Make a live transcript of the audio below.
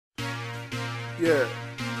Yeah.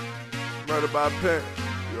 Murder by pen.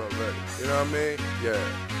 You already. You know what I mean? Yeah.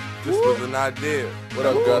 This was an idea. What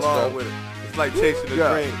up, Go Gusto? along with it. It's like chasing a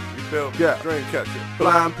dream. You feel? Yeah. Dream catcher.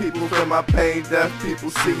 Blind people feel my pain, deaf people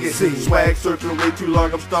see it. Swag searching way too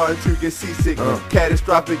long, I'm starting to get seasick.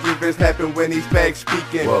 Catastrophic events happen when these bags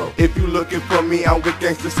speaking. If you looking for me, I'm with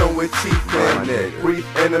gangsters, so with chiefin'.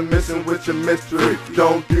 Brief intermission with your mistress.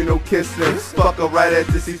 Don't do no kissing. Fuck her right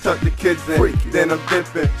after she tuck the kids in. Then I'm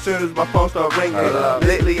dipping, soon as my phone start ringing.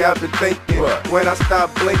 Lately I've been thinking, when I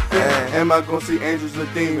stop blinking, am I gonna see angels or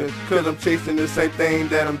demons? Cause I'm chasing the same thing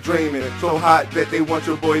that I'm dreaming. So hot that they want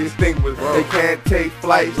your boy extinguished. They can't take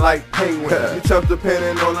flights like penguins. You chump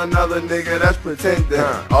depending on another nigga that's pretending.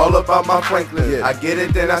 All about my Franklin. I get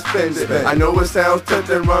it, then I spend it. I know it sounds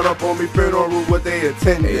tempting, run up on me, funeral what they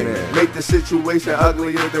attending. Make the situation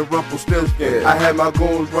uglier than Rumpelstiltskin. I had my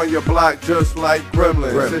goons run your block just like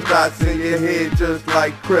gremlins. Since shots in your head just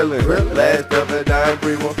like Krillin. Last of a dying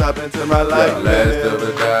breed won't stop into my life. Last of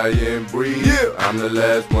a dying breed. I'm the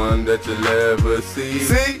last one that you'll ever see.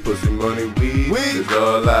 Pussy, money, weed is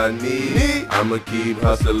all I need. I'ma keep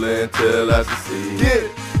hustling till I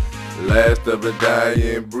succeed. Last of a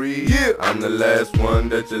dying breed. I'm the last one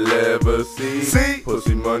that you'll ever see.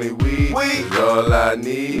 Pussy, money, weed is all I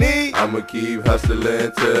need. I'ma keep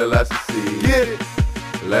hustling till I succeed.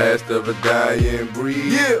 Last of a dying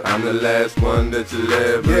breed. I'm the last one that you'll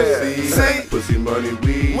ever see. Pussy, money,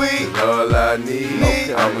 weed is all I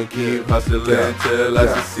need. I'ma keep hustling till I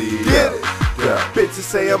succeed. Bitches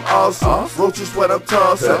say I'm awesome. Roaches what I'm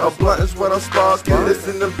tossing. A blunt is what I'm sparking.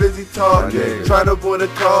 Listen to busy talking. Trying to avoid a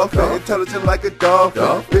cough. Intelligent like a dolphin.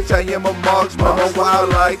 Bitch, I am a marksman. I'm wild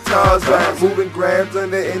like Tarzan. Moving grams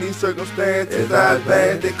under any circumstances. I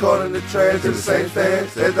advance. They calling the trans in the same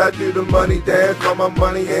stance as I do the money dance. Got my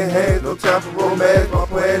money in hand. No time for romance. My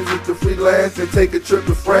plans is to freelance and take a trip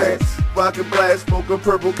to France. Rockin' blast, smoking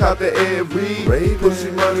purple, cop the air, read.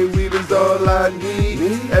 Pussy, money, weed is all I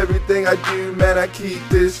need. Everything I do, man, I keep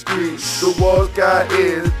this street. The walls got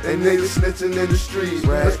ears, and niggas snitching in the streets.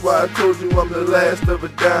 That's why I told you I'm the last of a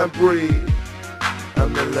dying breed.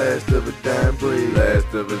 I'm the last of a dying breed.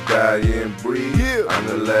 Last of a dying breed. I'm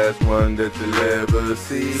the last one that you'll ever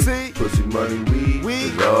see. Pussy, money, weed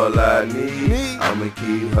is all I need. I'ma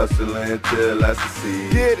keep hustling till I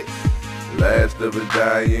succeed. Last of a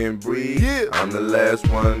dying breed. I'm the last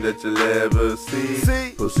one that you'll ever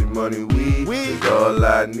see. Pussy, money, weed is all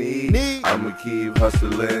I need. I'ma keep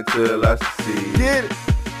hustling till I succeed.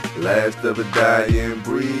 Last of a dying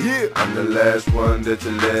breed. I'm the last one that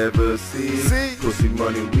you'll ever see. Pussy,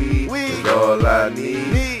 money, weed is all I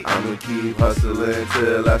need. I'ma keep hustling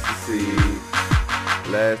till I succeed.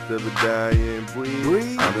 Last of a dying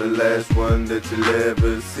breed. I'm the last one that you'll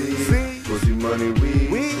ever see. Pussy, money,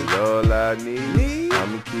 weed is all I need.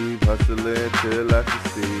 I'ma keep hustling till I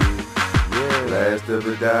succeed. Last of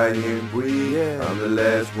a dying breed. I'm the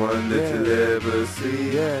last one that you'll ever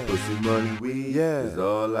see. Pussy, money, weed is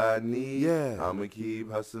all I need. I'ma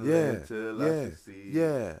keep hustling till I succeed.